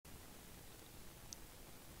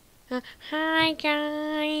Hi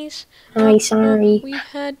guys. Hi, sorry. We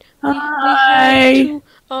had Hi. to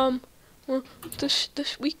well, this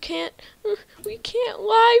we can't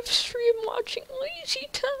live stream watching Lazy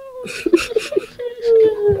Town.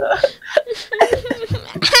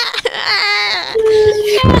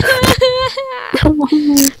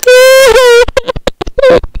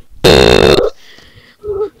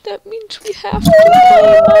 That means we have to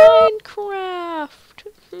play Minecraft.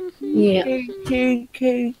 Yeah.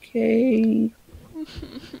 KKK.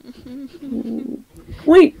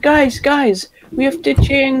 Wait, guys, we have to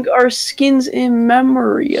change our skins in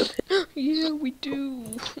memory of it. Yeah, we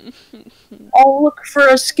do. I'll look for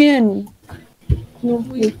a skin.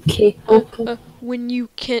 Okay. When you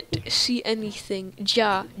can't see anything,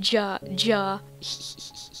 ja.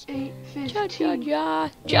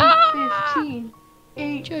 8:15. Ja. 8:15.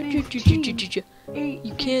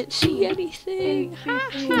 You can't see anything.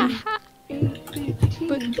 8:15.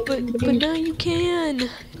 But now you can.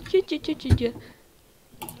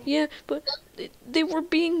 Yeah, but they were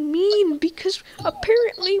being mean because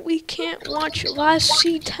apparently we can't watch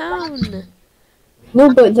Lassie Town.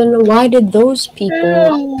 No, but then why did those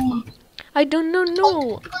people? I don't know.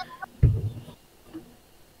 No.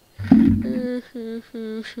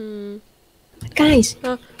 Guys,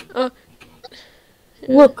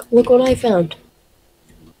 look what I found.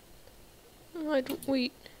 I don't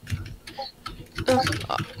wait.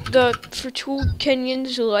 The Virtual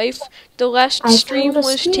Kenyon's life. The last I stream found a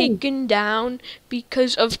was skin. taken down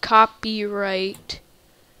because of copyright.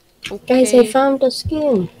 Guys, I found a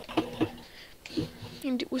skin.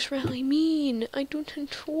 And it was really mean. I don't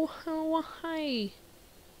know why.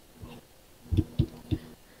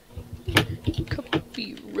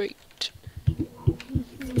 Copyright.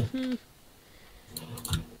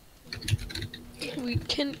 We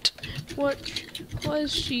can't watch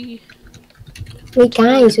Lassie. Wait,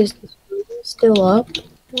 guys, is the stream still up?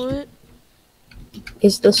 What?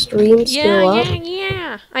 Is the stream still up?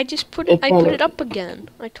 Yeah. I just put Oh, it. I put better. it up again.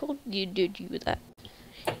 I told you that.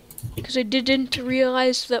 Because I didn't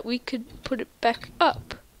realize that we could put it back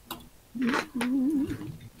up.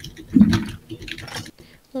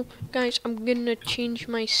 Well, guys, I'm gonna change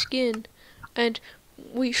my skin, and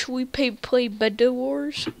should we play Bed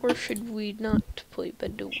Wars, or should we not play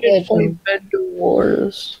Bed Wars? Play Bed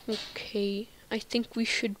Wars. Okay, I think we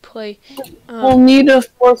should play. We'll need a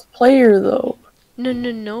fourth player though. No.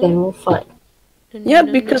 Then we'll fight. Yeah,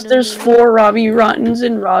 because there's 4 Robbie Rottens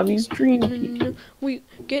in Robbie's Dream. No. We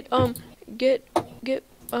get what's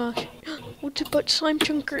about Slime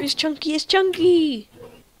Chunker is chunky.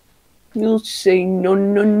 You'll say no.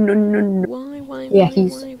 Why? Yeah,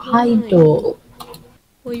 he's idle.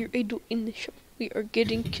 Well, you're idle in the shop. We are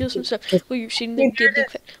getting kills and stuff. Well, you're sitting there There getting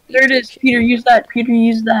fat. There it is. Peter, use that.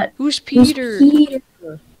 Use that. Who's Peter?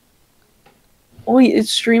 Oh, wait,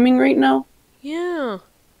 it's streaming right now? Yeah.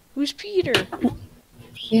 Who's Peter?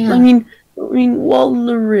 Yeah. I mean,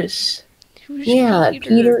 Walrus. Who's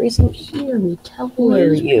Peter isn't here. We tell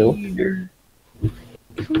you. Peter?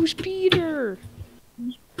 Who's Peter?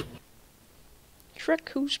 Shrek,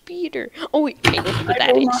 who's Peter? Oh wait, I know who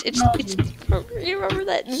that is. It's you remember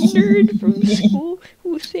that nerd from school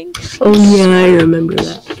who thinks Oh yeah, I remember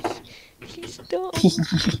that. he's dumb.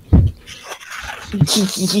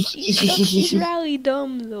 He's really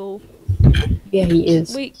dumb though. Yeah, he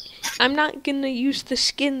is. Wait, I'm not gonna use the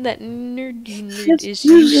skin that nerdy nerd Just is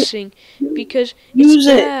use it. using because Use it's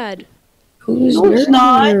it. bad. Who's No, it's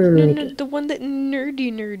not. No, the one that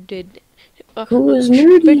nerdy nerd did. Who is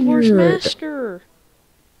Nerdy Bed Wars Nerd? Master.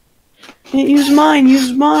 Use mine.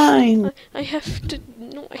 I have to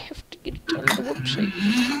get it on the website.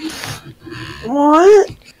 What?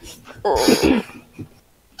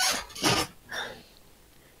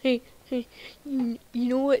 Hey, you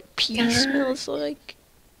know what pee smells like?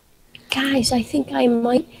 Guys, I think I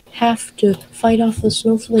might have to fight off the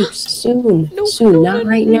snowflakes soon. No, not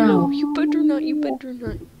right now. No, you better not. Here,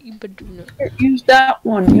 use that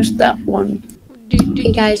one.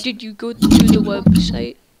 Did guys. Did you go to the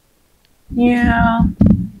website? Yeah.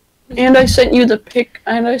 And I sent you the pic,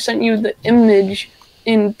 and I sent you the image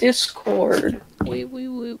in Discord. Wait.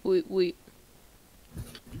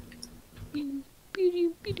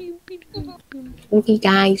 Okay,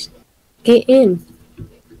 guys, get in.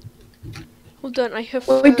 Hold on, I have.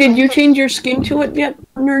 Wait, did you change your skin to it yet,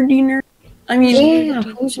 nerdy nerd? I mean, Yeah,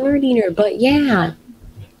 who's Nerdy Nerd? But yeah.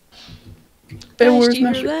 Bed Guys, Wars do you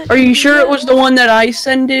hear Master. that? Are you sure it was the one that I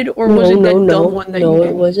sended, or was it the dumb one that you it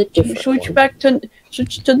did? was a different Switch one. back to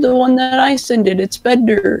the one that I sended. It's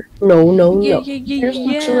better. No. Yours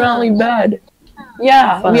looks really bad.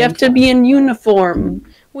 Yeah, Fine. we have to be in uniform.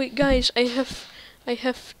 Wait, guys, I I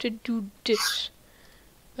have to do this.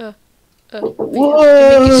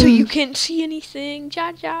 Whoa! So you can't see anything.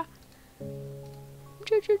 Ja ja.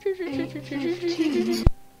 8:15.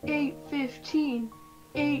 8:15.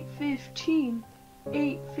 8:15.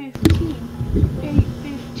 8:15.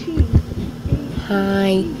 8:15.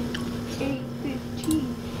 Hi.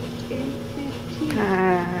 8:15. 8:15.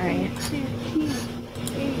 Hi. 8:15.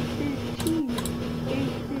 8:15.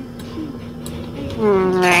 8:15.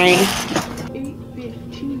 Hi.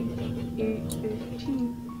 8:15.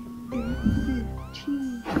 8:15.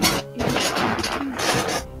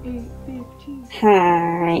 8:15.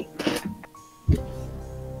 Hi.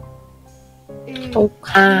 Oh,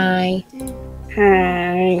 hi.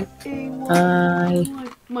 Hi. Hi.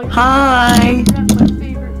 Hi.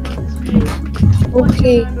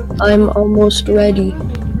 Okay, I'm almost ready.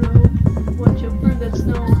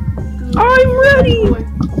 I'm ready.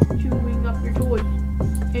 Chewing up your toy.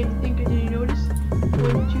 Anything did you notice?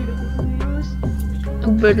 One, two, did you notice?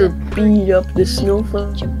 You better beat up the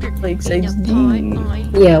snowflakes XD.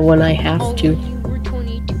 Yeah, when I have to. You were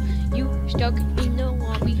 22. You stuck in the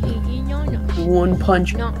lobby hating on us. One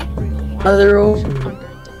punch. Not real. Other Under the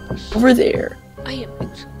bus. over there. I am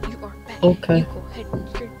excellent. You are bad. Okay. You go ahead and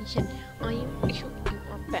start reset. I am excellent. You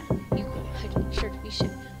are bad. You go ahead and start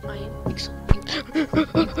reset. I am excellent.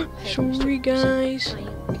 Sorry, guys. I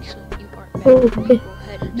am excellent. You are bad. Okay. You go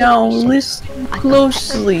ahead and Now start reset. listen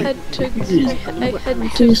closely. I had to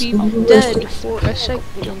be dead for a second.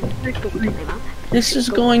 This is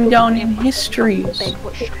going down in history. If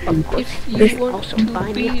you want to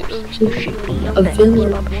be A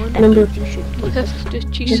villain. Remember, you have to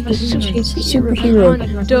chase a she's a superhero. on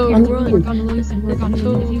the On the run. run.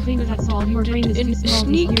 And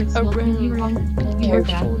sneak around. Be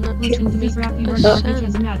careful not to make a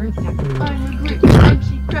sound. I'm a great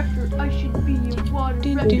MC Crafter. I should be a water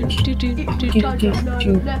It's got a lot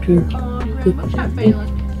of left on grandma's hat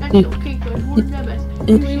bailing. That's okay, cause we're the best.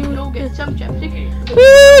 We should go get some chapstick.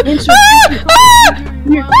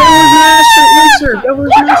 Answer. That was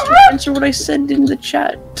master. Answer what I said in the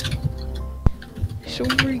chat.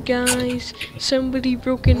 Sorry, guys. Somebody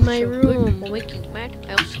broke in my room. Will make you mad.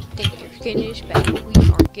 I also think your skin is bad. We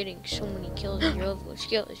are getting so many kills and your level of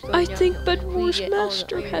skill is going I Oh, down. think Bed uh, Wars oh,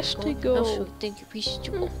 Master has to oh, go. uh, I also think your piece is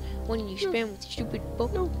too old. When you spam with your stupid bow,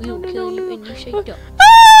 we will no, kill no, you no. and you say duh.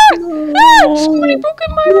 Somebody No. broke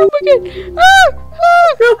in my room again!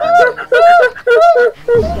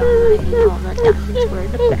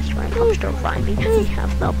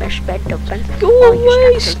 Go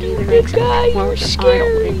away, stupid guy! You're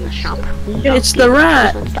scary! It's the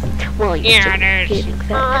rat. Yeah, it is.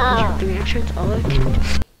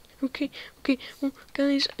 Okay, well,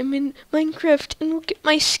 guys, I'm in Minecraft and look at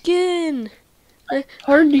my skin!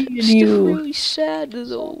 Hard to I'm still you. really sad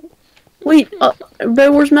though. Wait, Bed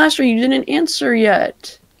Wars Master, you didn't answer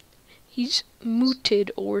yet. He's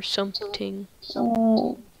muted or something.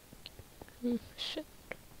 Oh.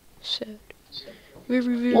 Sad.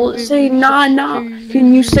 Very, Well, say nah nah.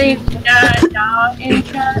 Can you say nah nah in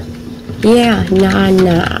chat? Yeah,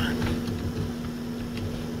 nah.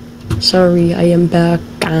 Sorry, I am back,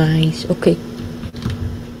 guys. Okay.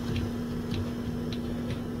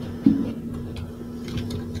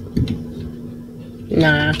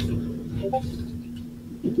 Nah.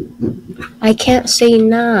 I can't say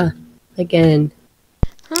nah again.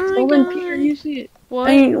 Hi, Well then, Peter, you guys. say it. What?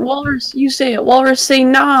 I mean, Walrus, you say it. Walrus, say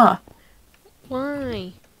nah.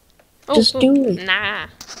 Why? Just do it. Nah.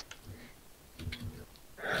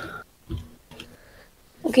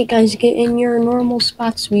 Okay, guys, get in your normal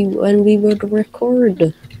spots when we would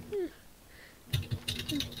record.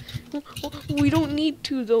 We don't need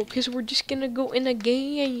to though, cause we're just gonna go in a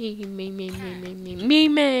game.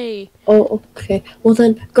 Me. Oh, okay. Well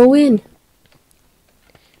then, go in.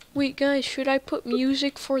 Wait, guys, should I put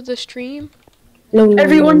music for the stream? No.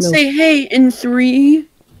 Everyone say hey in 3,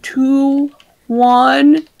 2,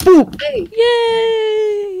 1. Boop. Hey.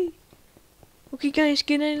 Yay! Okay, guys,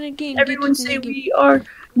 get in a game. Everyone get in say a game. we are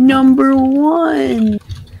number 1.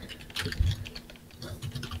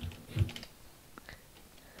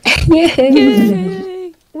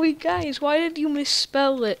 Yay! Wait, guys, why did you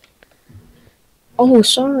misspell it? Oh,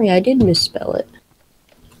 sorry, I did misspell it.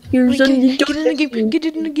 Here's Wait, a get in the game. Get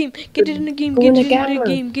it in the game. Get it in the game. Go Get in it the in the camera.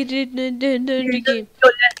 game. Get it in the game.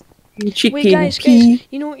 chicken Wait, guys, pea.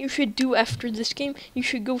 you know what you should do after this game? You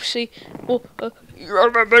should go say, well,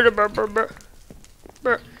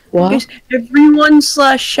 What? Guys, everyone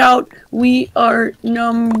 /shout we are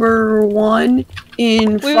number 1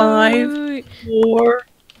 in wait, 5, wait. 4,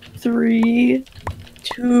 3,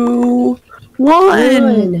 2, 1.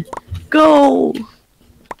 One. Go.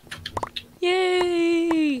 Yay!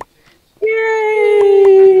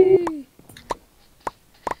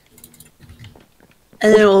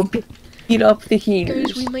 and then we'll beat up the Guys,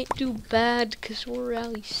 heaters. we might do bad because we're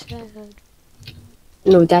really sad.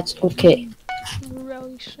 No, that's okay. We're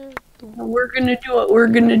really sad. We're gonna do it. We're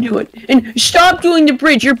gonna do it. And stop doing the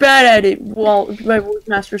bridge. You're bad at it. Well, my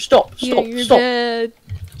master, stop, Yeah, stop, you're stop. bad.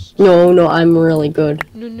 No, I'm really good.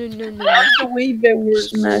 No. The way that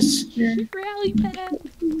was master. You're really bad.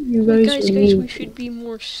 You Well, guys guys, are we mean. should be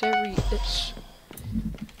more serious.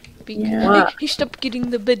 Yeah. Hey, stop getting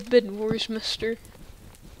the bed wars, mister.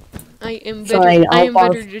 I am Fine, I I'll am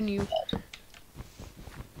barf. better than you.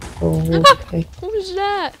 Oh, okay. What was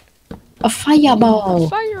that? A fireball.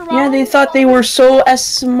 Fireball. Yeah, they thought they were so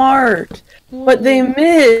smart, but they Whoa.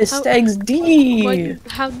 missed How XD.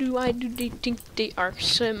 how do they think they are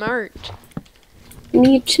smart?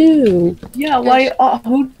 Me too. Yeah, why?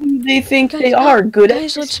 Who do they think Guys, they are? Good at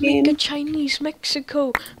Guys, this let's game? make a Chinese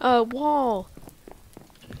Mexico wall.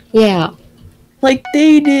 Yeah, Like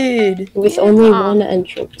they did. with Yeah. only one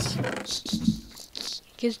entrance.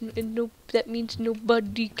 Because that means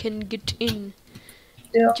nobody can get in.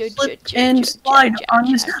 They'll Ch- slip ch- and ch- slide ch- on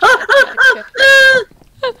ch- this. ch- ch-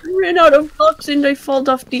 I ran out of blocks and I fall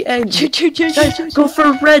off the edge. Guys, go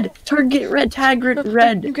for red. Target red. Tag red.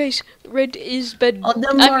 Red. Guys, red is better. All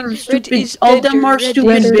them I are mean, red stupid. is All better. them are Red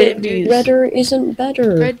stupid is Redder, babies. redder isn't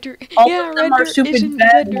better. Redder, All yeah, of them are redder stupid isn't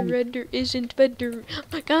bad better. ones. Redder isn't better.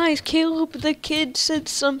 Guys, Caleb the kid said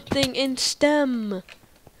something in STEM.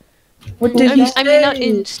 What did I he mean, say? I mean, not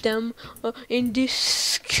in STEM. In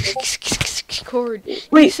Discord.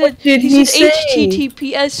 Wait, what did he say?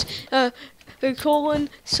 HTTPS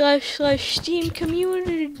 //Steam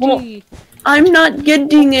community. Well, I'm not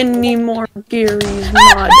getting any more Gary's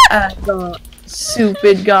mod at the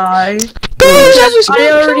stupid guy. I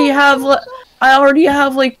already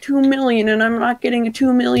have like 2 million, and I'm not getting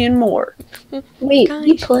 2 million more. Wait, we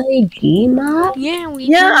Guys. play Gmod? Yeah, we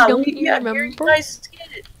Yeah, don't we, you yeah, remember? Gary's nice get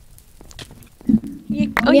it.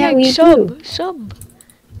 Oh Yeah, yeah, we sub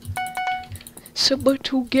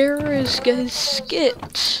to Gara's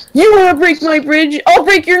skits. You wanna break my bridge? I'll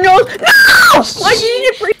break your nose. No! Why did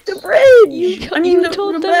you break the bridge? You, I mean, you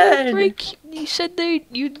told the them bed. to break. You said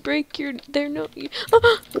you'd break their no.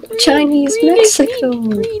 Chinese green Mexico. Is mean.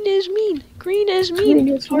 Green is mean. Green is mean.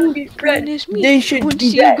 Green is mean. Target Green red. is mean. They should Once be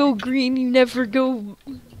you dead. go green, you never go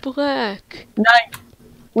black. Nice.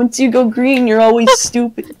 Once you go green, you're always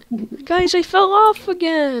stupid. Guys, I fell off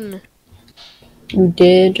again. You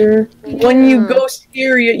did, or? When you go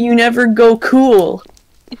scary, you never go cool.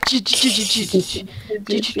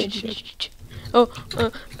 Oh,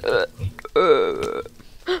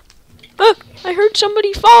 I heard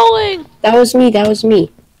somebody falling. That was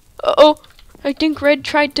me. Oh, I think Red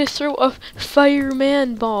tried to throw a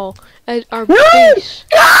fireman ball at our No! base.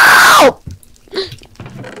 No!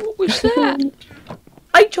 What was that?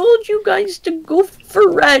 I told you guys to go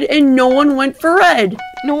for red, and no one went for red.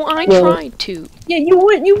 No, I Well- tried to. Yeah,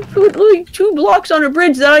 you put like 2 blocks on a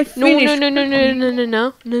bridge that I No, finished. no.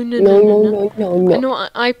 No.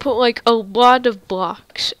 I put like a lot of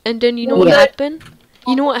blocks, and then you know what Yeah. happened?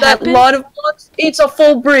 You know what That happened? lot of blocks, it's a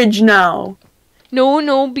full bridge now.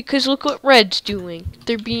 No, because look what Red's doing.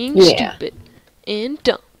 They're being Yeah. stupid and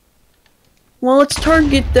dumb. Well, let's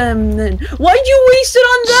target them then. Why'd you waste it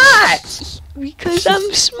on that? Because I'm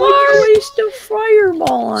Why'd smart. you waste a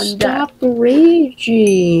fireball on Stop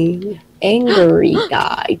raging. Angry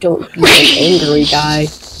guy. Don't be an angry guy.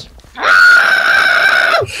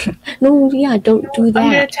 No, yeah, don't do that? I'm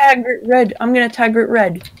gonna that. tag it red. I'm gonna tag it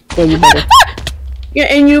red. Yeah, you better. Yeah,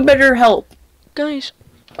 and you better help. Guys,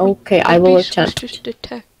 Okay, I our will beast was attempt. just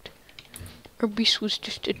attacked. Our beast was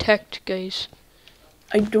just attacked, guys.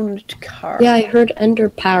 I don't care. Yeah, I heard ender No.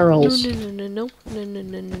 perils.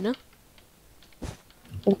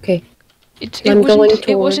 Okay. I'm going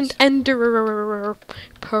It wasn't towards- Ender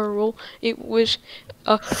Pearl. It was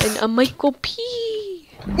a Michael P.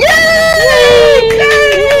 Yay!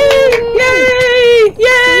 Yay! Yay!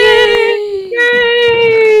 Yay!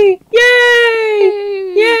 Yay!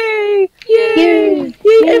 Yay! Yay! Yay!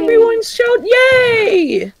 Everyone shout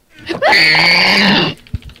yay!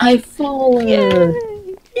 I've fallen. Yay!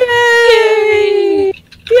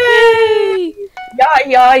 Yay! Yeah,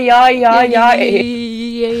 yeah, yeah, yeah,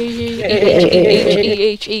 yeah.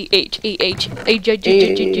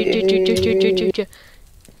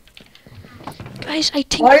 Guys, I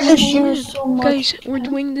think Why does she use so much? guys, we're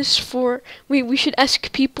doing this for. We should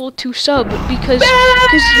ask people to sub because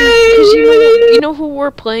you know who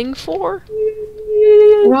we're playing for.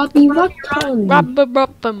 Robbie Rockton.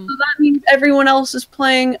 Rob-a-rob-um. So that means everyone else is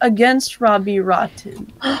playing against Robbie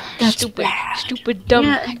Rotten. That's Stupid, bad. stupid dumb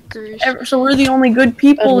Yeah, hackers. So we're the only good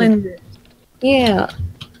people in this. Yeah.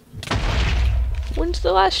 When's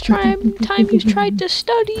the last time you tried to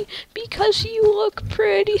study? Because you look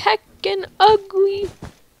pretty heckin' ugly.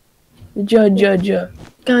 Ja.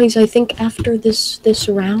 Guys, I think after this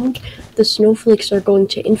round, the snowflakes are going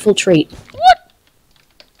to infiltrate. What?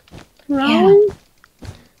 Round?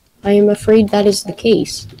 I am afraid that is the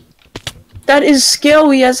case. That is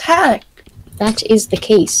scary as heck. That is the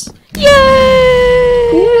case.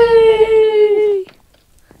 Yay! Yay!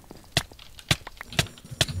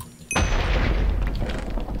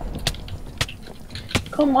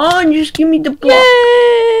 Come on, just give me the block.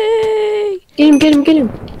 Yay! Get him. Yeah.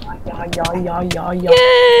 Yay!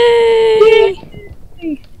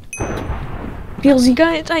 Feelsy.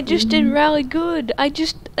 Guys, I just did really good. I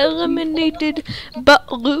just eliminated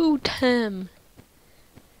Butlutem.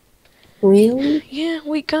 Really? Yeah,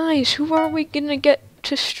 wait guys, who are we gonna get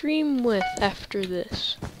to stream with after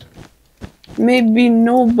this? Maybe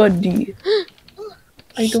nobody.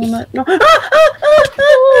 I do not know.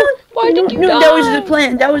 Why did you die? No, that was the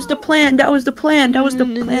plan. That was the plan.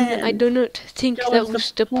 I do not think that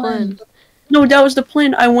was the plan. No, that was the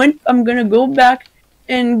plan. I'm gonna go back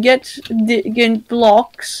and get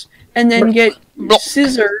blocks, and then get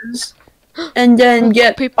scissors, and then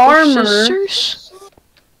get Paper, armor, scissors?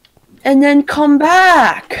 and then come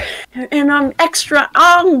back. And I'm extra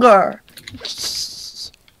anger.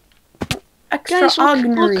 Extra Guys, look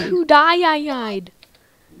angry. who died.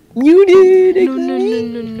 You did. No.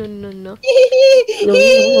 No.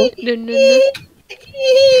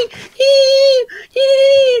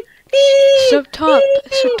 Stop it.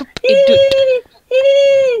 Stop it.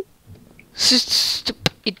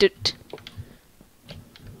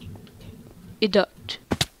 Idiot.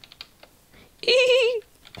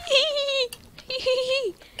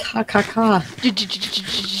 Ka.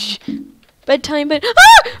 Bedtime,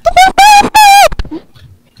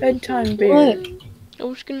 Bedtime bear. What? I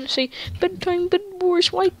was gonna say bedtime, bed wars,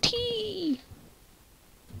 YT.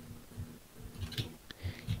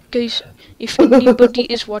 Guys, if anybody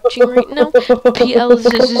is watching right now, PL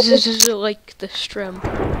like the stream.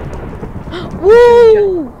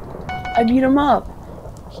 Woo! I beat him up.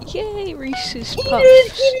 Yay, Reese's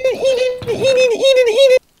Puffs.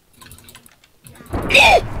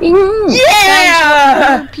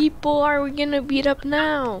 Yeah! What people are we gonna beat up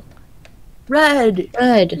now? Red.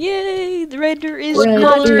 Yay, the redder is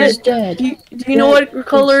Red is dead. Do you know what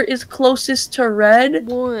color is closest to red?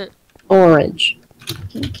 What? Orange.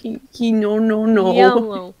 No.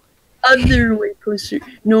 Yellow. Other way closer.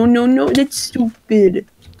 No. That's stupid.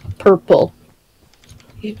 Purple.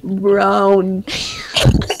 Brown.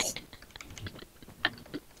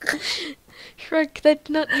 Shrek, that's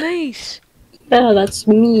not nice. Yeah, that's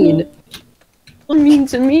mean. What mean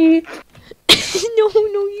to me? No,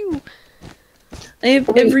 you. I have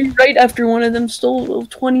every right after one of them stole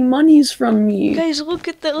 20 monies from me. Guys, look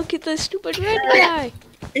at the stupid red guy.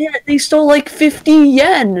 Yeah, they stole like 50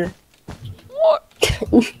 yen. What?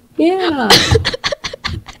 Yeah.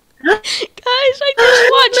 Guys, I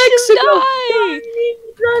just watched him die.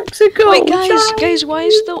 Mexico. Wait, guys, why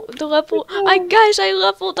is the level? I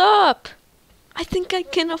leveled up. I think I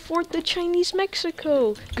can afford the Chinese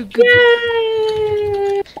Mexico.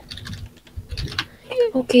 Yay!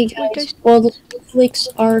 Okay, guys. Well, the snowflakes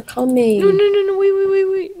are coming. No,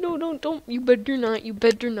 wait. No, don't. You better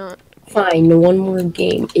not. Fine, one more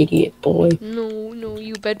game, idiot boy. No,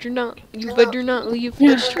 you better not. You better not leave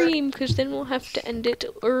the stream, because then we'll have to end it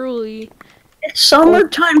early. It's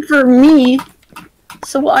summertime for me,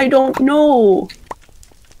 so I don't know.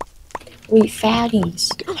 Wait, fatties.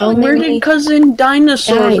 Where did Cousin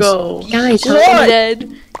Dinosaur go? Guys, What?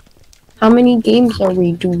 Dead. how many games are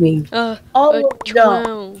we doing? All of them.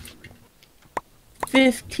 12.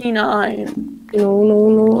 59.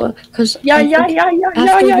 No. Cause Yeah.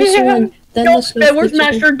 after this one, then No, the snowflakes Bedwars are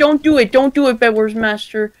Master, don't do it, Bedwars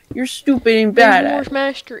Master. You're stupid and bad at Wars it.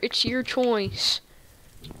 Master, it's your choice.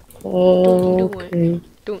 Oh, Don't do it. okay.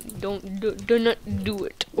 Do not do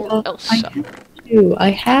it, or else.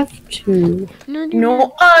 I have to.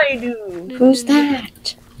 No, I do. Who's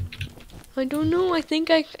that? I don't know. I think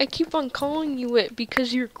I keep on calling you it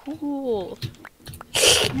because you're cool.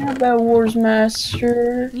 Yeah, Bedwars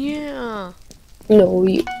Master. Yeah. No,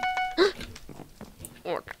 you.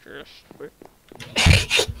 What's this?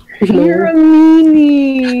 You're a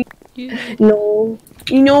meanie. Yeah. No.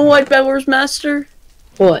 You know what, Bedwars Master?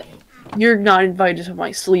 What? You're not invited to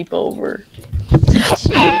my sleepover.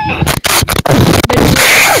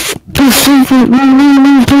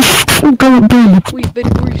 Wait,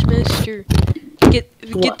 Bedwars Master.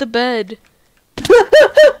 Get the bed.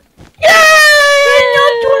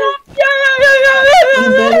 You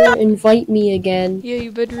better invite me again. Yeah,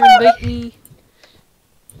 you better invite me.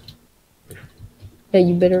 Yeah,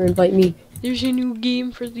 you better invite me. There's a new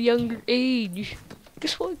game for the younger age.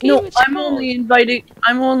 Guess what game No, it's I'm called?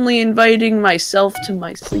 only inviting myself to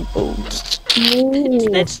my sleepover. No.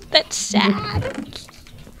 That's sad.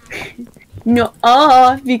 No,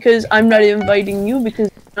 because I'm not inviting you because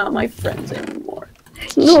you're not my friends anymore.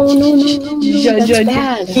 No, that's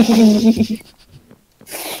bad.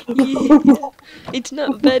 Yeah. It's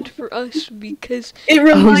not bad for us because It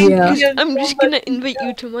reminds yeah. me of I'm just gonna invite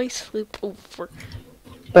you to my sleepover.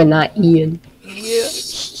 But not Ian. Yeah.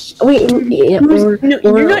 Wait, yeah, you're not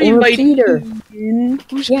or inviting Peter. me.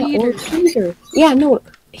 Who's Yeah, Peter? or Peter. Yeah, no,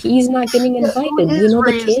 he's not getting invited. You know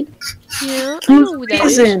the kid? Yeah, I know who that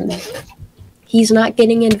is. Reason. He's not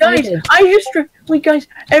getting Guys, invited. wait, guys,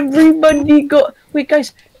 everybody go. Wait,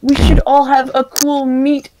 guys, we should all have a cool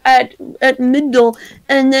meet at middle,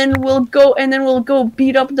 and then we'll go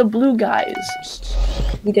beat up the blue guys.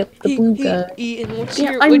 Beat up the blue guy. Ian, what's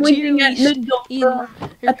Yeah, your I'm what's your waiting at least? middle Ian, for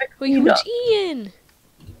epic wait, meetup. who's Ian?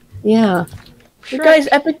 Yeah. You guys,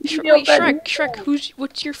 epic Wait, meetup at Shrek,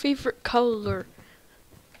 what's your favorite color?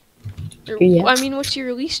 Or, Yeah. I mean, what's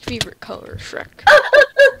your least favorite color, Shrek?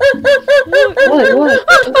 What?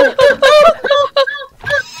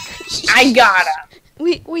 I gotta.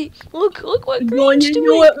 Wait, look what You Green's know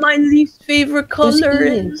doing. what my least favorite color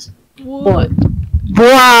Ian? is? What?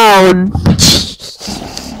 Brown.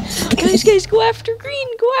 Guys, go after Green,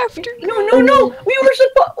 go after Green. No. We were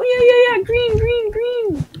supposed. Yeah.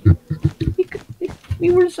 Green. We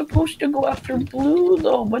were supposed to go after blue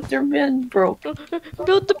though, but their bed broke. Build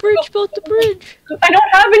the bridge. I don't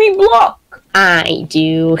have any block. I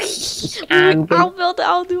do. I'm I'll good. build it,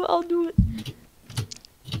 I'll do it.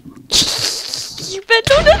 You bet,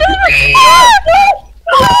 no.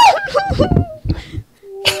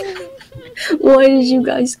 Why did you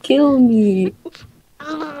guys kill me?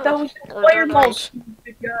 That was a fireball,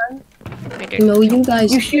 stupid guy. No, you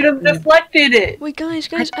guys. You should have deflected it. Wait, guys,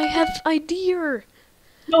 I have idea.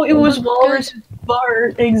 No, it was Walrus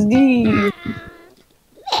Bar XD.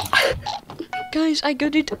 Guys, I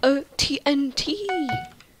got it a TNT.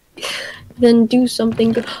 Then do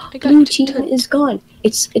something good. I got Blue team is gone.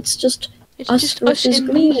 It's just It's us just us versus and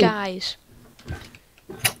green. me, guys.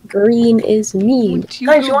 Green is mean. Once you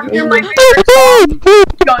Guys, go you want to hear green- my favorite song?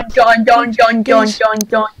 Dun dun dun dun dun dun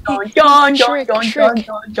dun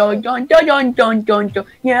dun dun dun dun dun dun dun.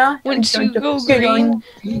 Yeah. Once you go green,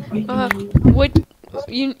 what?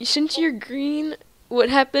 Since you're green, what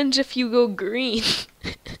happens if you go green?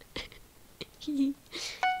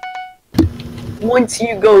 Once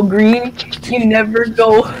you go green, you never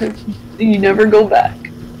go back.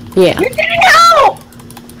 Yeah. You did it now!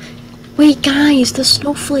 Wait, guys, the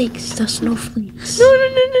snowflakes.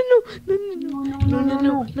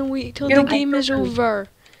 No, wait till You the don't game is have to. over.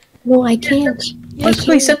 No, I can't. Let's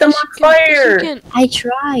please set them on fire. I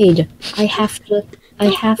tried. I have to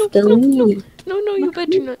leave. No, you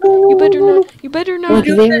better not. Like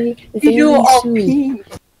very You all soon. pee.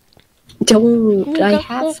 Don't. I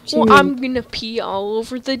have to. Well, I'm gonna pee all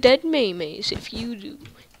over the dead maymays if you do.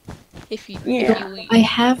 If you Yeah. leave. I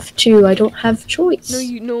have to. I don't have choice.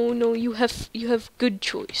 No, you have good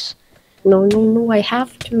choice. No, I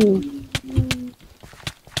have to.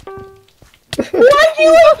 Why do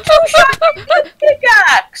you have two shots with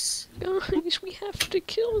pickaxe? Guys, we have to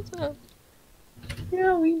kill them.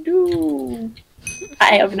 Yeah, we do.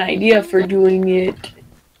 I have an idea for doing it.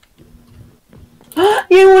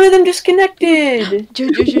 Yeah, one of them disconnected.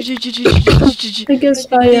 I guess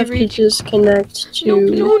I have to just connect to.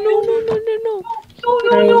 No.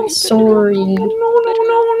 I'm sorry.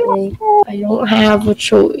 I don't have a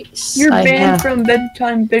choice. You're I banned have... from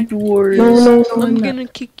bedtime bed wars. No, I'm I'm not. gonna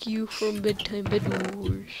kick you from bedtime bed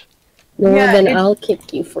wars. No, Yeah, then it's- I'll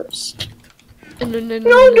kick you first. No,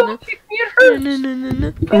 Don't kick me, it hurts.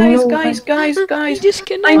 no. Guys. He I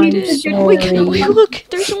disconnected. need to sorry. Wait, look,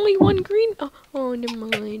 there's only one green. Oh, never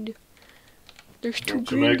mind. There's two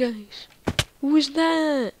green guys. Who is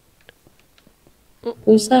that?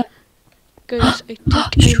 Who's that? Guys, I think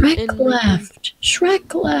Shrek left.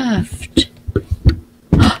 Shrek left.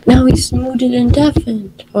 Now he's muted and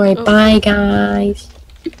deafened. Alright, Oh. bye guys.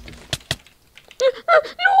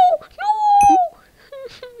 No!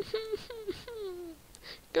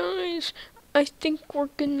 Guys, I think we're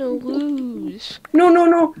gonna lose.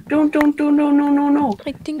 No. Don't do no.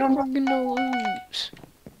 I think No. we're gonna lose.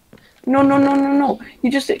 No.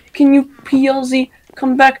 You just can you PLZ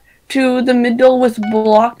come back to the middle with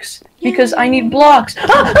blocks because I need blocks.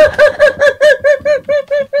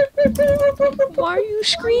 Why are you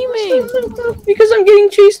screaming? Because I'm getting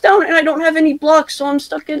chased down and I don't have any blocks, so I'm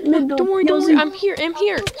stuck in middle. Don't worry, don't worry. I'm here. I'm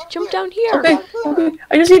here. Jump down here. Okay, okay.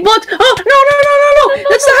 I just need blocks. Oh, no!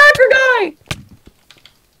 That's the hacker guy!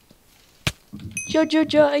 Ja,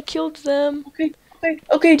 I killed them.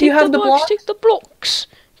 Okay, do you have the blocks? Take the blocks.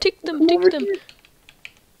 Take them.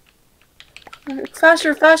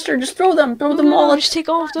 Faster, just throw them all. No, just take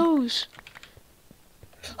all of those.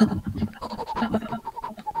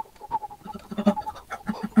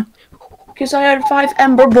 Because I had 5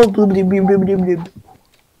 ember.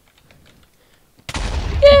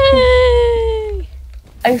 Yay!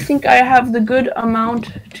 I think I have the good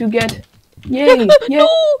amount to get. Yay! No!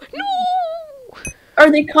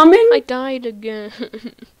 Are they coming? I died again.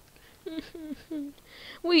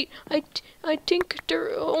 Wait, I think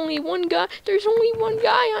there's only one guy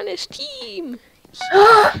on his team.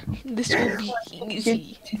 This will be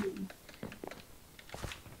easy.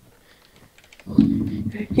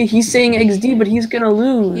 He's saying XD, but he's gonna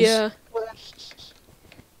lose. Yeah.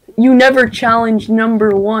 You never challenge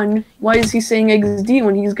number 1. Why is he saying XD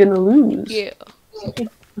when he's gonna lose? Yeah. Okay.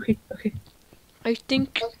 I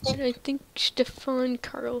think Stefan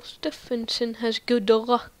Karl Stefansson has good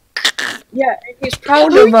luck. Yeah, and he's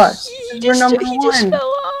proud of us. We're number 1. He just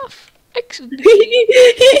fell off. XD.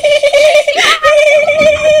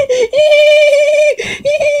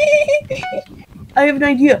 I have an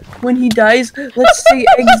idea. When he dies, let's say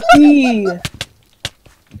XD.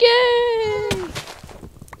 Yay!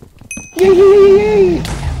 Yay!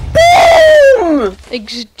 Boom!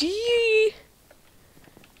 XD.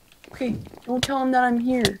 Okay, don't tell him that I'm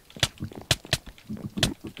here.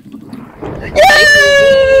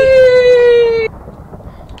 Yay!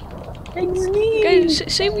 XD! Guys,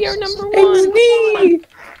 say we are number 1. XD!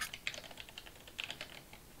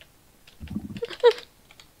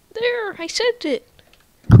 There, I said it.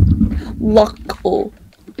 Luckle.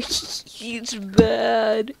 He's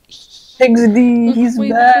bad. XD, he's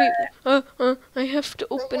bad. Wait. I have to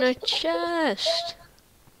open a chest.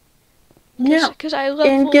 Yeah, Because I leveled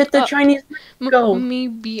and get the up. Chinese Mexico.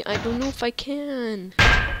 Maybe. I don't know if I can.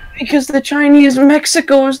 Because the Chinese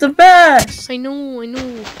Mexico is the best. I know.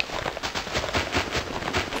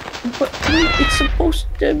 But it's supposed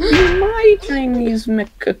to be my Chinese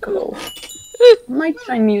Mexico. My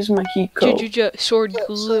Chinese Mexico. Sword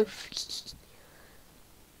glyph.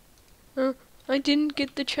 I didn't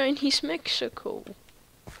get the Chinese Mexico.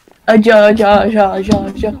 Oh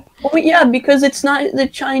yeah, because it's not the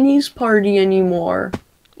Chinese party anymore.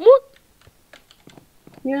 What?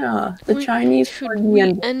 Yeah, the Chinese party. Should we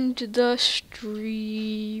end the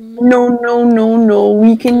stream? No.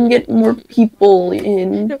 We can get more people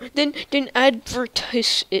in. No, then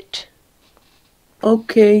advertise it.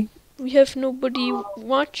 Okay. We have nobody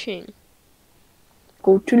watching.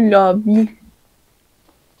 Go to lobby.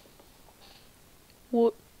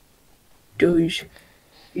 What? Does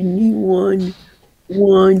anyone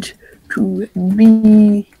want to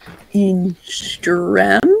be in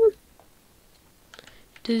stream?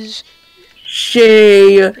 Does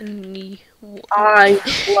Say anyone I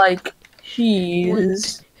like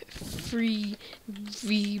cheese. free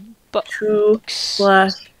V-Bucks?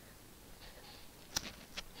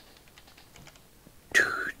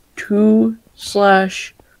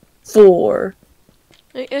 2/4.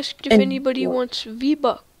 I asked if And anybody what? wants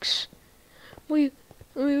V-Bucks.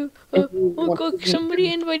 Look,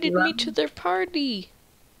 somebody invited me to their party.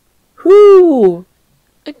 Who?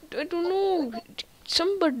 I don't know.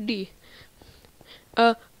 Somebody.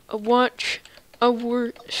 Watch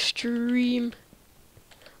our stream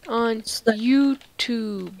on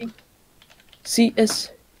YouTube.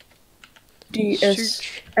 CSDS.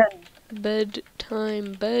 Search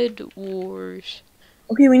Bedtime Bed Wars.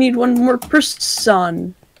 Okay, we need one more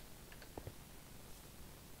person.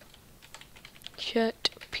 Chat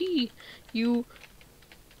P. You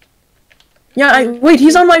Yeah, wait,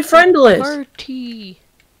 he's on my friend list. party.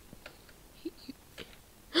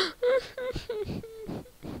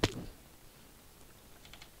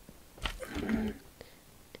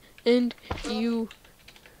 And you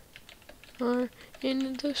are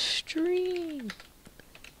in the stream.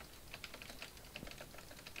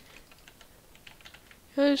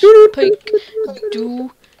 Yes, Pike,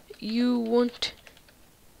 do you want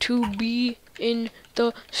to be in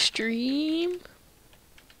the stream?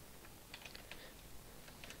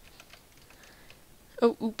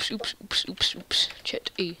 Oh, oops.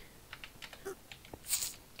 Chat A.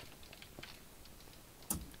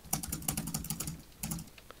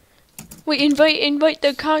 Wait, invite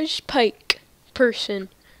the Pike person.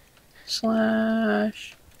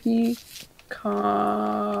 slash Pika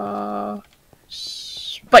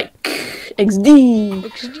Spike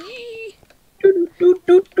XD.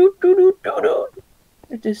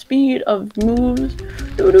 At the speed of moves.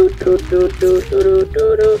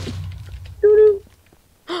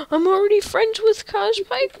 I'm already friends with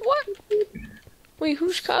Cosspike? What? Wait,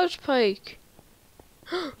 who's Cosspike?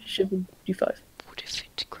 75. What if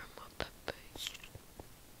it's Grandma Pepe?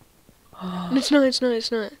 It's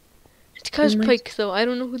not. It's Cosspike though, I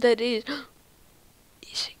don't know who that is.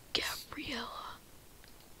 Is it Gabriella?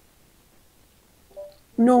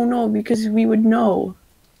 No, because we would know.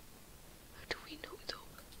 How do we know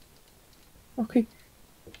though? Okay.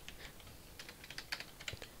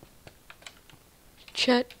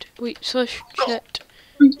 Chat. Wait, slash chat.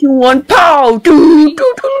 3, 2, 1, pow!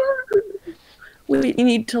 Wait, you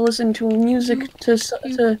need to listen to music You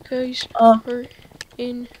guys are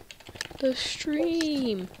in the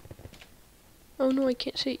stream. Oh no, I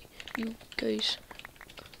can't say you guys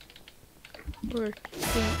are in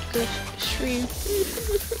the stream.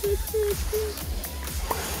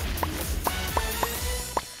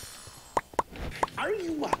 Are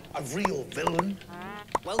you a real villain?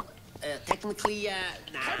 Well, technically,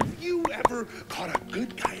 nah. Have you ever caught a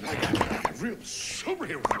good guy like a real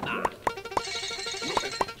superhero? Nah.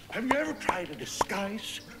 Have you ever tried a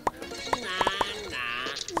disguise? Nah.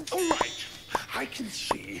 All right. I can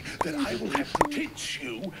see that I will have to teach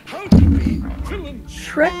you how to be villains.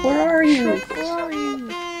 Shrek, where are you? Where are you?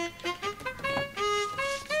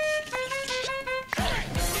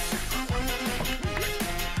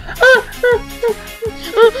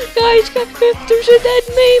 Guys, there's a dead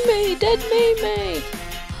Maymay! Dead Maymay!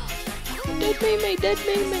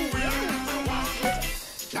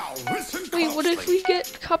 Now listen Wait, what if we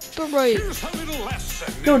get copyright? Here's a little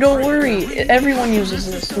lesson. No, don't worry. Everyone uses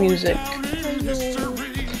this music.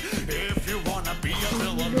 If you wanna be a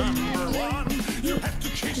villain, number one, you have to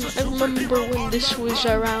chase a I remember when this was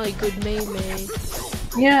a really good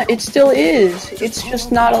Maymay. Yeah, it still is. It's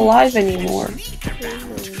just not alive anymore.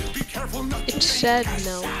 It's sad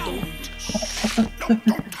now, though.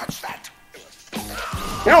 Don't touch that.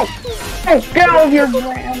 No! Hey, get out of here,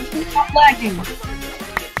 Graham! I'm lagging.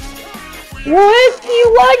 What? He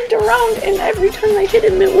lagged around, and every time I hit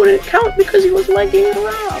him, it wouldn't count because he was lagging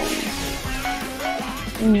around.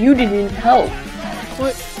 And you didn't help.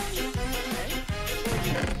 What?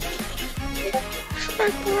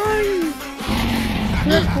 Shrek, where are you?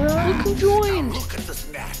 Look who joined! Look at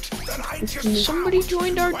this net that I just Somebody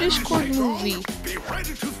joined our Discord movie. be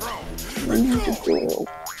ready to throw.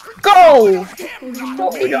 Go!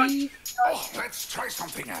 Oh, let's try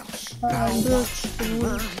something else.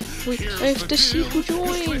 Wait, I have to see who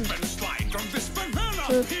joined. Slide from this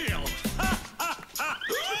banana peel.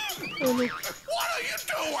 Oh no. What are you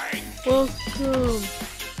doing? Welcome.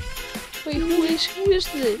 Wait, who is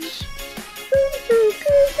this?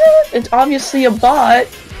 It's obviously a bot.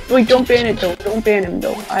 Wait, don't ban it though. Don't ban him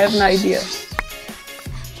though. I have an idea.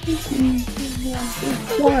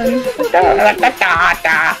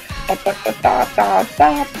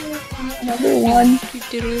 Another one.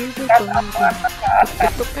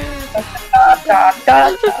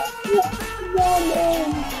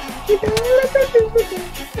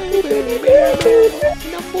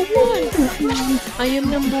 Number one. I am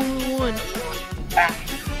number one.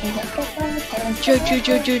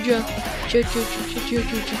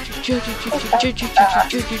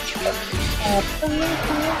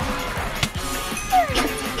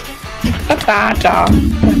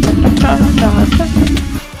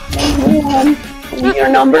 We are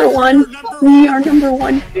number one. We are number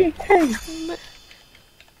one. Hey.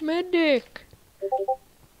 Medic.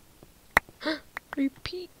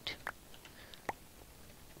 Repeat.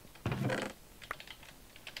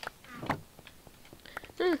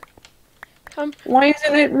 Why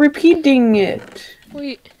isn't it repeating it?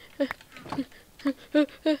 Wait.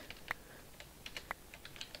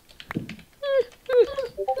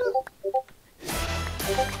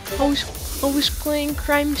 I was playing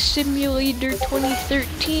Crime Simulator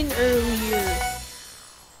 2013 earlier.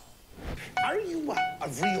 Are you a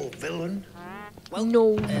real villain? Well,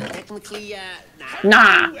 No. technically, nah. Nah.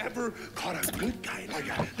 Have you ever caught a good guy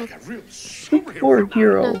like a real superhero? Poor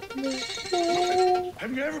hero.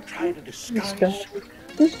 Have you ever tried a disguise?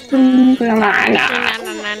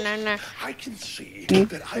 Nah. I can see Hmm?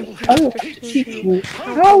 that I will I have will to teach teach you you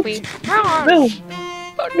how how to be to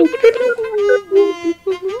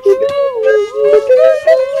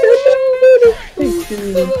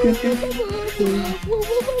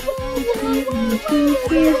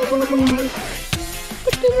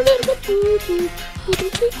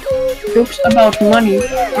Jokes about money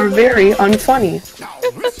are very unfunny. Now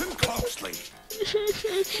listen closely.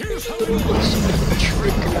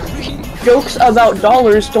 Jokes about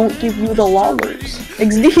dollars don't give you the lollers.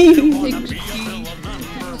 XD.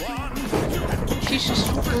 Jesus,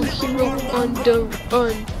 hero on the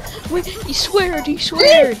run. Wait, he sweared, he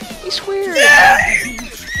sweared, he sweared.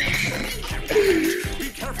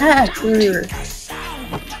 Hacker.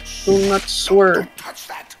 Do not swear. Touch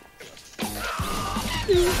that.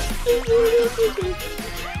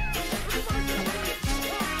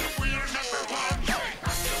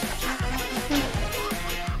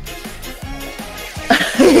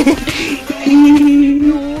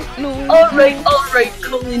 No. Alright,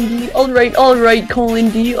 colon D. Alright, colon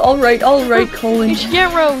D. Alright, colon It's D.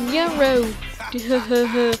 Yarrow. Now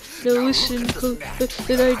listen,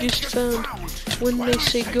 that I just found. When they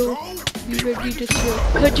say go, be ready to throw.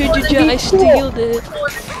 I stealed it.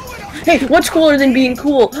 Hey, what's cooler than being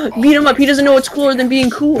cool? Beat him up, he doesn't know what's cooler than being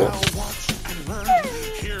cool.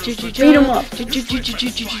 Beat him up.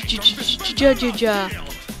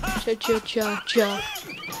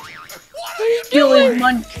 Kill his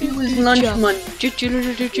lunch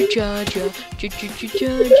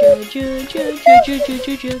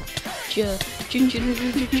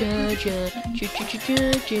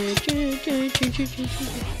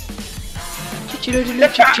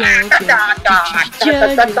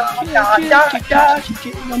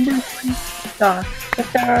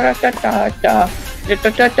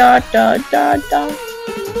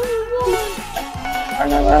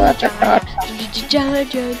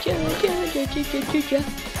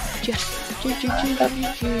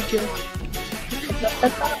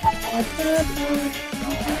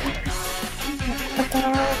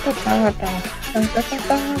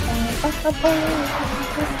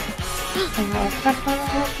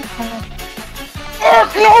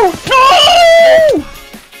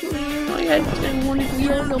money. We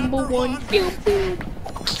are number one.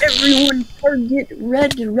 Everyone target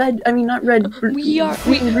red. I mean not red.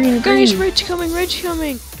 Green. Guys, red's coming. Yeah,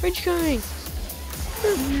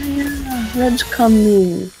 red's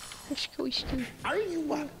coming. Let's go, Stu. Are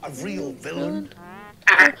you a real villain?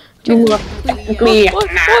 You look at me. What?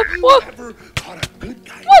 Ever caught a good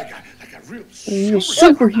guy like a real You're a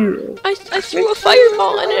superhero. I threw a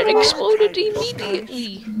fireball and it exploded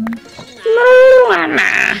immediately.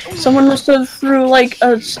 Someone must have threw like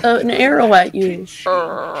an arrow at you.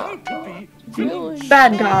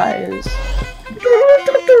 Bad guys.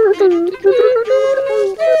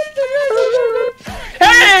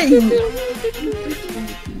 Hey!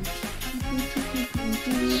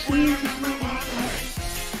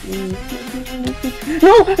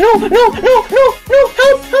 No! Help!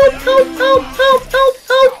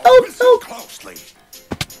 Closely.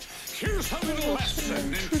 Here's a little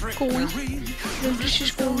lesson in trickery. This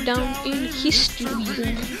is going down in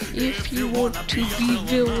history. If you want to be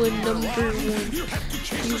villain number one,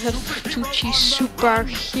 you have to chase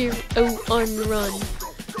superhero on run.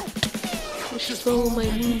 Just follow my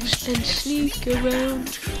moves and sneak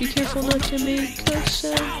around. Be careful not to make a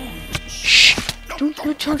sound. Shh! Don't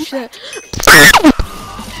touch that.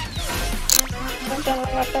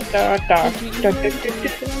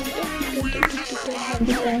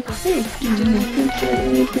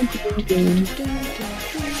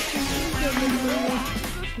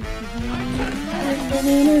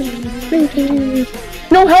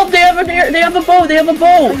 No help! They have a bow.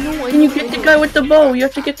 Can you get the guy with the bow? You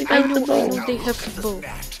have to get the guy with the bow. They have a bow.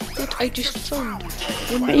 That I just found.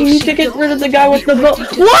 You need to get rid of the guy with the bow.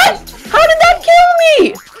 What? How did that kill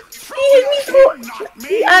me?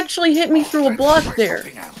 He actually hit me through a block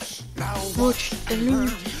there. Watch the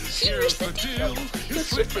moon. Here's the deal. The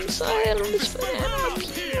slipping silence for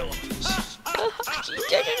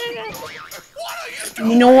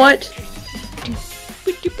You know what?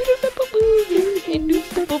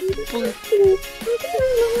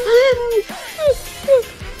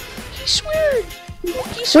 He sweared.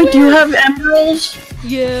 Wait, do you have emeralds?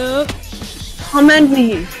 Yeah. How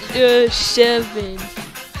many? 7.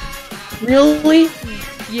 Really?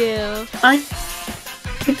 Yeah. I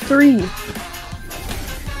picked 3.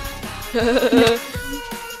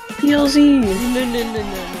 PLZ. No.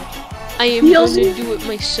 I am PLZ. gonna do it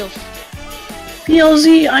myself.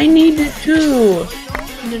 PLZ, I need it too.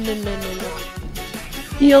 No.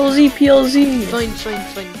 PLZ.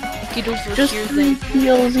 Fine. Get over Just here 3 then.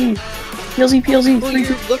 PLZ. PLZ. Well, 3.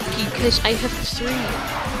 you're lucky because I have 3.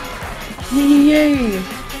 Yay.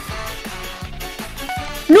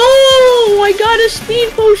 No! I got a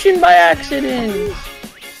speed potion by accident.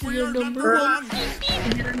 You're number 1.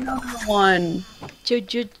 Another one.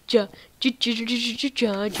 Ja.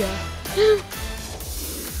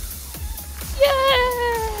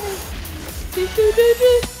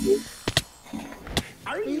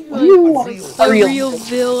 You are A real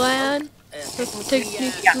villain? That's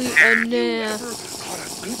technically a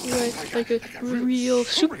like a real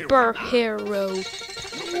superhero.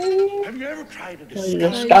 Have you ever tried to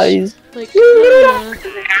disguise. Like, All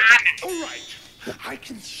right. I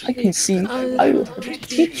can see. I will have to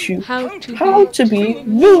teach you how to be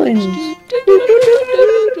villains.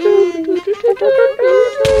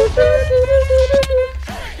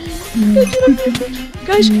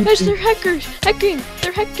 Guys, they're hackers!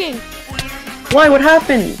 They're hacking! Why? What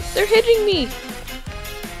happened? They're hitting me!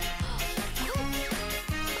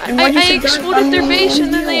 And why'd you I say exploded their that? base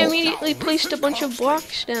and then they immediately placed a bunch of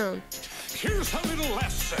blocks down. Here's a little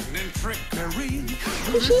lesson in trickery.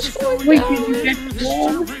 What's this going Wait, down? did you get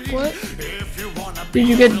blown? What? If you wanna Did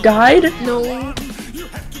you get died? No. you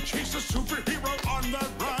have to chase a superhero on the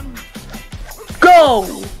run.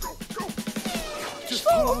 Go! Just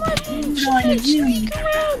follow the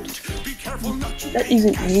Be careful not to That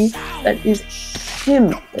isn't me. That is him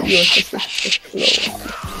that you're supposed to slow.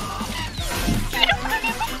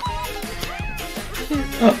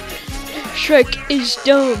 Shrek is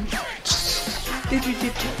dumb.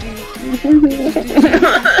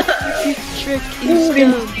 Shrek is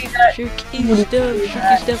dumb. Shrek is dumb. Shrek is dumb.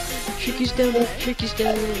 Shrek is dumb. Shrek is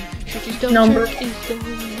dumb. Shrek is dumb. Number. Shrek is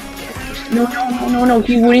dumb. No,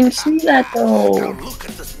 he wouldn't see that though. look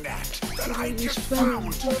at this net that I He's just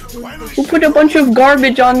found. found. Who put a bunch of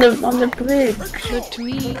garbage on the bridge? Not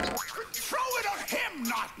me. Throw it at him,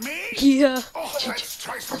 not me. Yeah. Oh, let's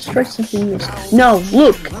try something. Try something else. No,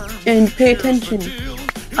 look and pay attention.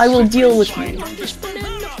 I will deal with you. Just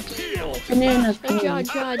banana peel. Banana Ja, peel. ja,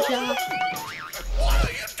 ja. What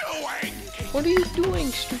are you doing? What are you doing,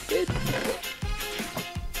 stupid?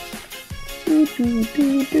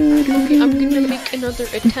 Okay, I'm gonna make another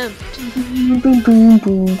attempt.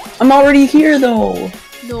 I'm already here though.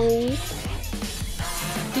 No. No,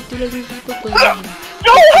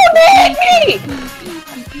 how did me?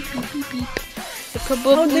 I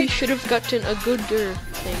probably should have gotten a gooder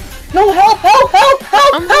thing. No, help! I'm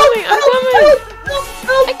coming!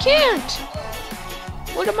 I can't!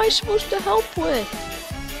 What am I supposed to help with?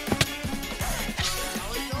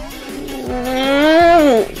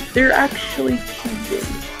 They're actually cheating.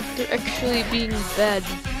 They're actually being bad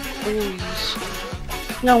boys.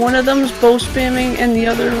 Yeah, one of them's bow spamming and the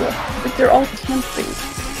other, like, they're all camping.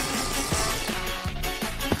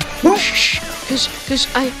 Cause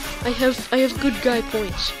I have good guy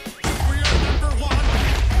points.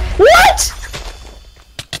 What?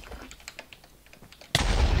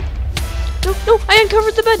 No, I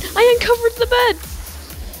uncovered the bed! I uncovered the bed!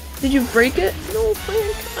 Did you break it? No,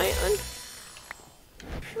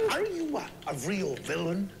 Are you a real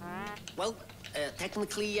villain? Well,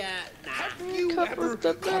 technically, nah. Have you Covered ever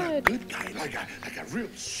the caught a bed. good guy like a real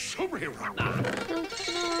superhero?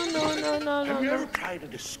 No. Have you ever tried a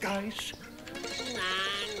disguise? Nah.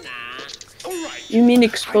 All right. You mean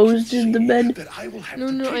exposed the bed? That I will have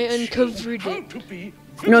No, to I teach you uncovered how it. to be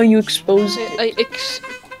No, you exposed it. I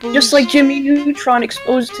exposed. Just like Jimmy Neutron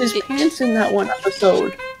exposed his pants in that one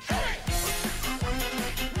episode.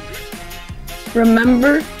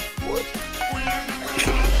 Remember?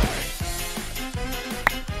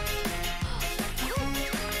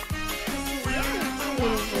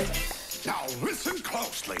 Now listen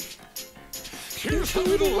closely. Here's a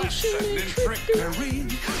little lesson in trickery.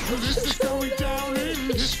 This is going down in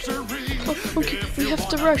history. Oh, okay, we have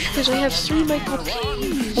to rush because I have 3 Michael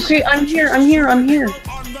P's. Okay, I'm here. On the run.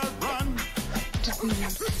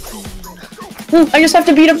 I just have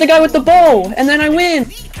to beat up the guy with the bow, and then I win.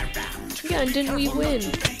 Yeah, and then we win.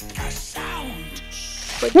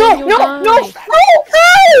 But No, then you'll die. no!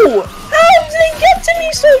 How did they get to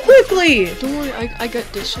me so quickly? Don't worry, I got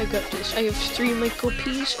this. I have 3 Michael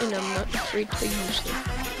P's and I'm not afraid to use them.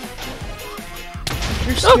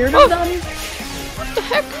 You're scared of them? What the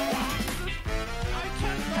heck?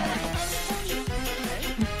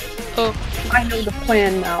 Oh, I know the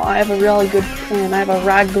plan now. I have a really good plan. I have a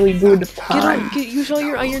raggly good plan. use all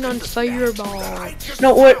your iron on fireball.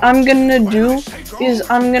 No, what I'm gonna do is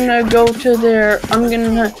I'm gonna go to I'm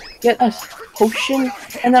gonna get a potion,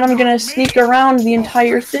 and then I'm gonna sneak around the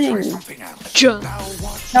entire thing. Jump.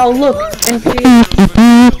 Now look, and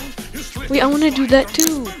Wait, I want to do that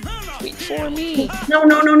too. Wait for me.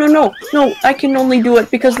 no, I can only do it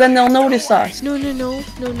because then they'll notice us. No.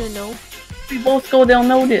 If we both go, they'll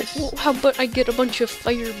notice. Well, how about I get a bunch of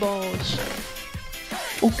fireballs?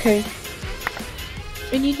 Okay.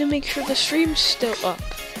 I need to make sure the stream's still up.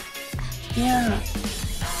 Yeah.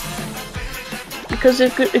 Because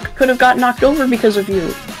it could have got knocked over because of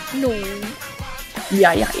you. No.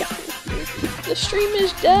 Yeah. The stream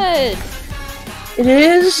is dead. It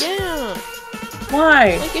is? Yeah.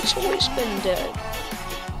 Why? Like it's always been dead.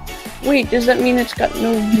 Wait, does that mean it's got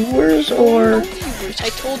no viewers, or? No viewers. I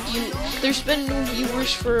told you, there's been no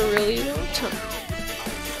viewers for a really long time.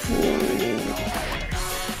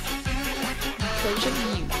 Because of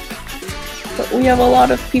you. But we have a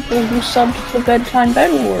lot of people who subbed to Bedtime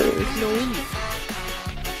Bed Wars. No, you.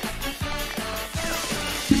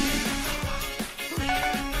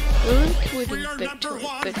 I'm quitting Bedtime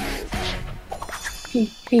Bed Wars.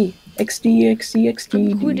 Hey, XD.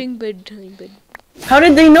 I'm quitting Bedtime Bed. How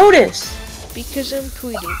did they notice? Because I'm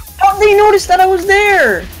quitting. How did they notice that I was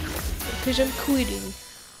there? Because I'm quitting.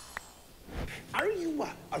 Are you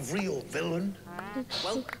a real villain?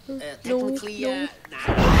 Well, technically, nah.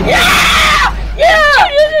 Yeah!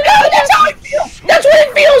 That's how it feels! That's what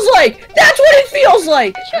it feels like! That's what it feels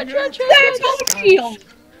like! That's how it feels!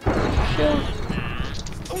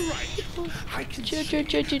 Alright. I can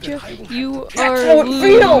You That's how are it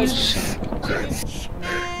feels! losers.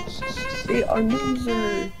 They are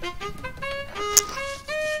losers.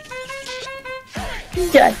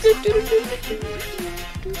 Yes.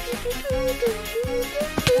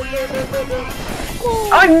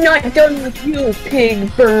 I'm not done with you,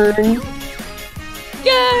 pig burn.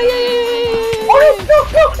 Yeah. Oh,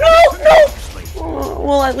 no!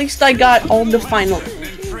 Well, at least I got all the final.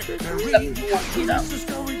 You know.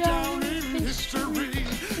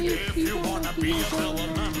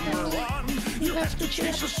 You have to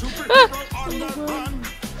choose.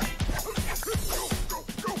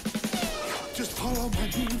 just follow my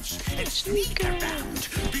moves and sneak around.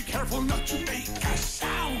 Be careful not to make a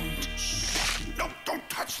sound. No, don't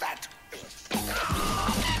touch that.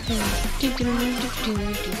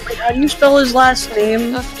 Wait, how do you spell his last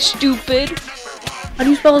name? Stupid. How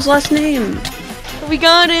do you spell his last name? We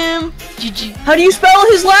got him. GG. How do you spell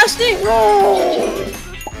his last name? Oh.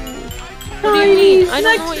 What do you mean? I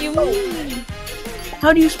don't know what you mean.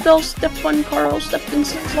 How do you spell Stefan Karl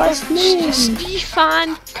Stefansson's last name?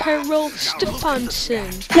 Stefan Karl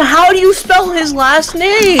Stefansson. Yeah, how do you spell his last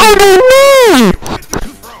name? I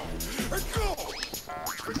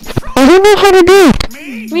don't know how to do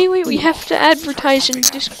it. Wait, we have to advertise in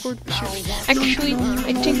Discord. Actually,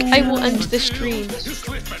 I think I will end the stream.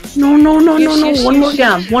 No. Yes, One more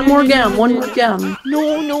gam.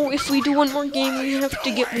 No, if we do one more game, we have to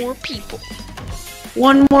get more people.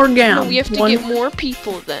 One more gam. No, we have to get more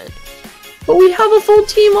people then. But we have a full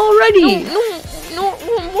team already. No,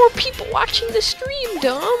 more people watching the stream,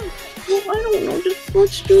 dumb. Well, I don't know, just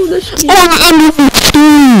let's do this.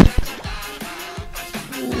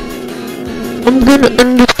 I'm gonna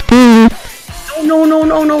end the stream. No,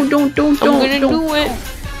 don't. I'm gonna do it.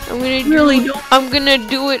 I'm gonna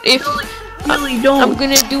do it if Really don't. I'm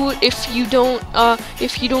gonna do it if you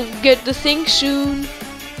don't get the thing soon.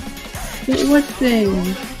 What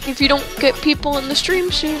thing? If you don't get people in the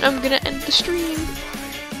stream soon, I'm gonna end the stream.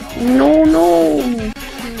 No.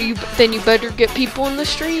 Then you better get people in the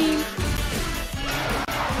stream.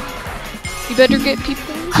 You better get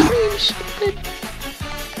people in the stream, stupid.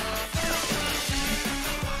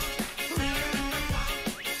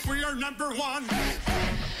 We are #1.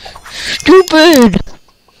 Stupid!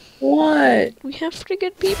 What? We have to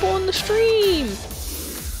get people in the stream.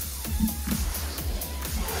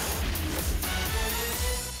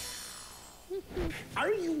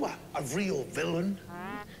 Are you a real villain?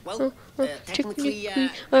 Well, technically,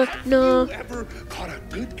 No. You ever caught a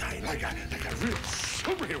good guy like a real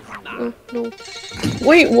superhero? No.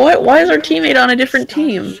 Wait, what? Why is our teammate on a different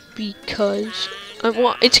team? Because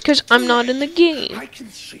it's because I'm not in the game. I can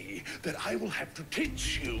see that I will have to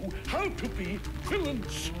teach you how to be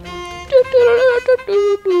villains.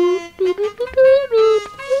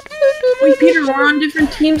 Wait, Peter, we're on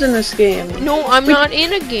different teams in this game. No, I'm not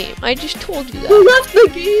in a game. I just told you Who that. left the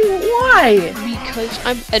game? Why? Because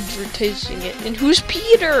I'm advertising it. And who's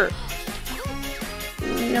Peter?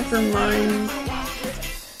 Never mind.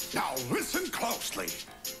 Now listen closely.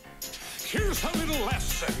 Here's a little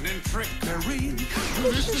lesson in trickery.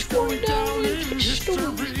 This is going down in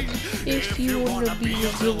history. If you wanna be a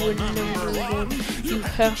villain #1, you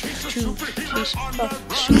have to chase a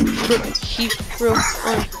superhero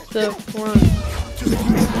on the run.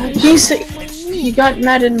 He got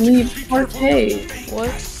mad and leave party.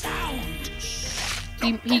 What?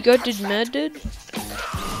 He got mad?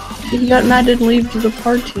 He got mad and leave the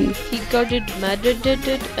party. He got mad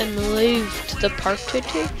and left the party?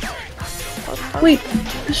 Wait,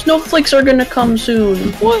 the snowflakes are gonna come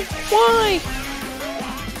soon. What? Why?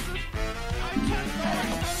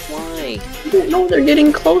 Why? I don't know, they're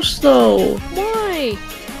getting close though. Why?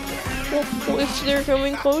 Well, if they're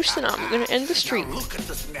coming close, then I'm gonna end the stream.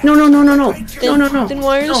 No. Then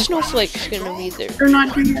why are the snowflakes gonna be there? They're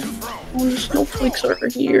not here. All the snowflakes are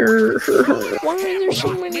here. Why are there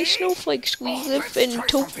so many snowflakes? We live in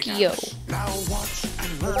Tokyo. Now watch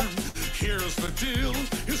and learn. Here's the deal.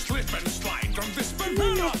 You slip and slide from this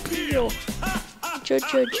banana peel. Ja.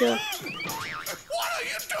 What are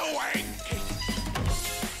you doing?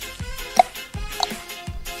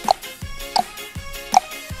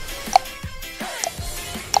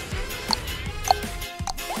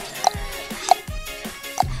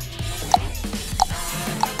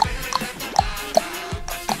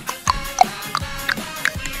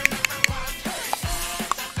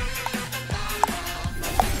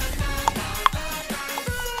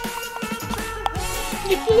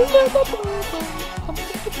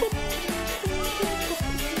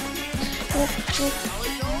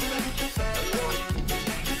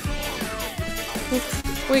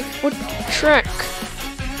 Wait, what? Shrek?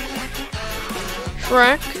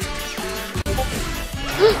 Shrek?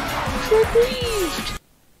 Shrek leaved!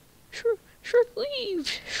 Shrek leave!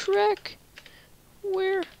 Shrek,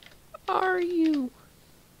 where are you?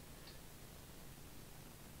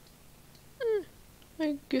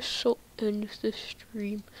 I guess I'll end the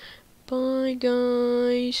stream. Bye,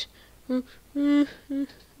 guys. Bye,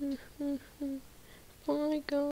 guys.